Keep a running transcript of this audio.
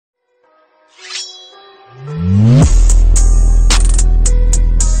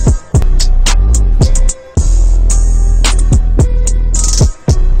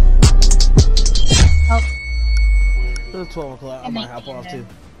off too.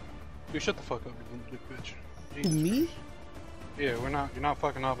 Dude, shut the fuck up, you bitch. Jesus. Me? Yeah, you're not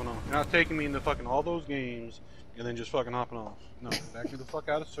fucking hopping off. You're not taking me into fucking all those games and then just fucking hopping off. No, back me the fuck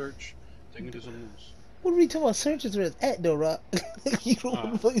out of search. Take me to some news. What are we talking about searches with at though, Rock? You don't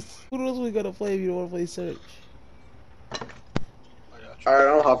want to play. What else we gotta play if you don't want to play search? Alright,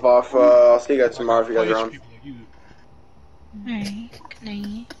 I'll hop off. I'll see you guys tomorrow if you guys are on. Alright, good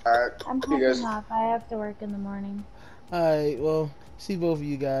night. Alright, I'm see you guys. hopping off. I have to work in the morning. Alright, well, see both of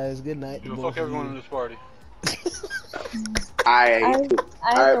you guys. Good night. Yo, fuck everyone in this party. I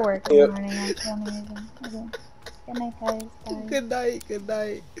have to work in the morning. I can't even. Okay. Good night, guys. Bye. Good night. Good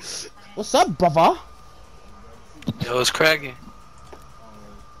night. What's up, brother? Yo, it's cracking.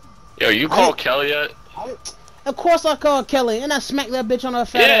 Yo, you call Kelly yet? Of course I called Kelly, and I smacked that bitch on her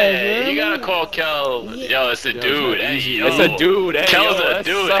face. Yeah, you gotta call Kel. Yo, it's a dude. Hey, yo. It's a dude. Hey, Kel's yo, a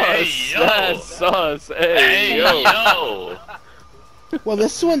dude. Sus, Hey, yo. That's sus. Hey, yo. Well,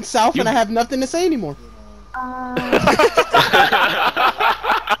 this went south, and I have nothing to say anymore.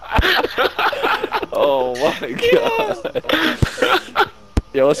 Oh my god.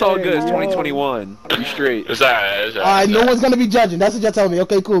 Yo, it's all good. It's 2021. You straight. It's alright. Alright, no one's gonna be judging. That's what y'all telling me.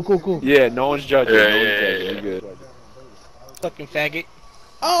 Okay, cool. Yeah, no one's judging. Yeah, no one's yeah, judging. yeah. You're good. Fucking faggot.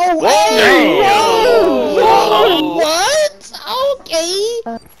 Oh, Whoa! whoa! What? Okay.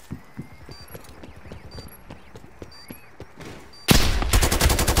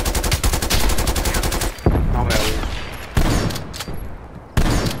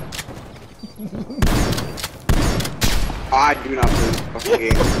 I do not play this fucking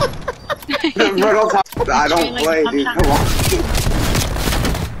game. Bro, don't talk. I don't play, dude. Come on.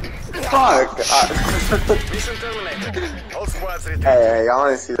 Fuck. Hey, I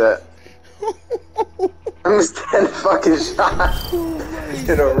want to see that. I'm just 10 fucking shots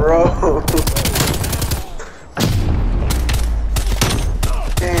in a row.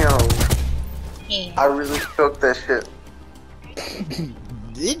 Damn. I really took that shit.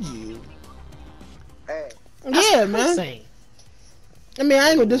 Did you? Hey. Yeah, man. I mean, I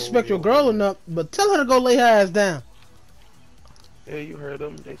ain't gonna disrespect your girl enough, but tell her to go lay her ass down. Yeah, you heard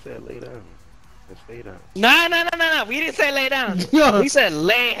them. They said lay down and stay down. No. We didn't say lay down. We said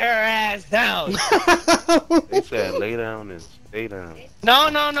lay her ass down. They said lay down and stay down. No.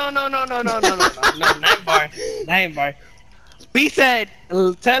 Nine bar. We said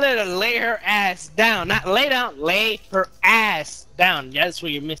tell her to lay her ass down, not lay down. Lay her ass down. Yeah, that's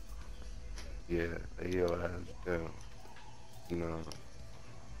what you're missing. Yeah, lay your ass down. No.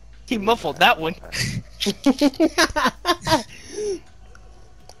 He muffled that one.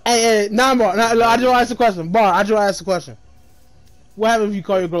 Hey, nah, Bar. Nah, I just want to ask a question. Bar, I just want to ask a question. What happens if you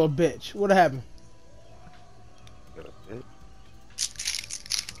call your girl a bitch? What'll happen?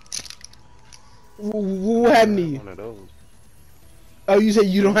 What happened to you? One of those. Oh, you said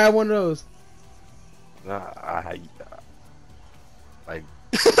you don't have one of those? Nah, like.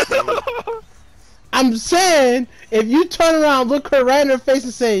 I'm saying, if you turn around, look her right in her face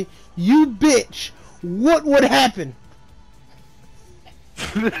and say, "You bitch," what would happen?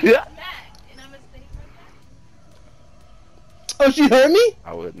 Oh, she heard me?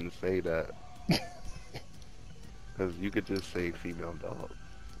 I wouldn't say that. Because you could just say female dog.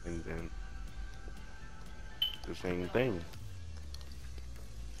 And then the same thing.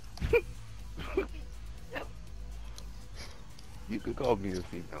 You could call me a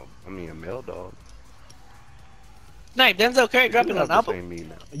female. I mean, a male dog. Snipe, Denzel Curry dropping an album. Say me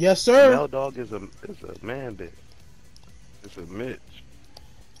now. Yes, sir. A male dog is a man bitch. It's a Mitch.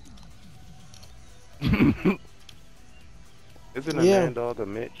 Isn't a man dog a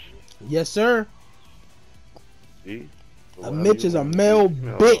Mitch? Yes, sir. See? So a Mitch is a male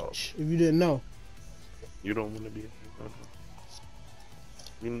bitch, dog. If you didn't know. You don't want to be a female dog?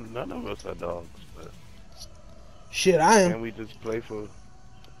 I mean, none of us are dogs, but... Shit, I am. Can we just play for...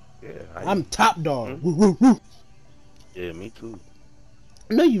 Yeah, I'm top dog. Hmm? Woo, woo, woo. Yeah, me too.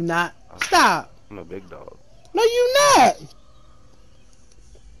 No, you not. Stop. I'm a big dog. No, you not.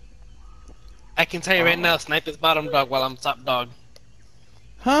 I can tell you right now, Snipe is bottom dog while I'm top dog.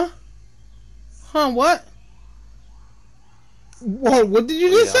 Huh? Huh? What? What did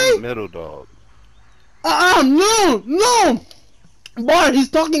you just say? I'm middle dog. No. Bart, he's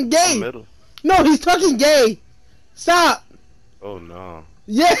talking gay. Middle. No, he's talking gay. Stop. Oh no.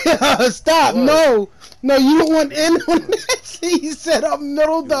 Yeah, stop. What? No, you don't want in on this. He said I'm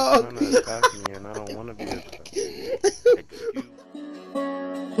middle dog. You're trying to attack me and I don't want to be attacked.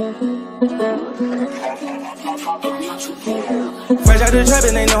 Fresh out the trap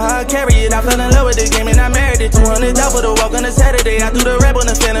and they know how I carry it. I fell in love with the game and I married it. 200 for the walk on a Saturday. I threw the rap on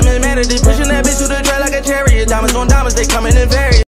the phantom and mad at it. Pushing that bitch to the track like a chariot. Diamonds on diamonds, they coming in very.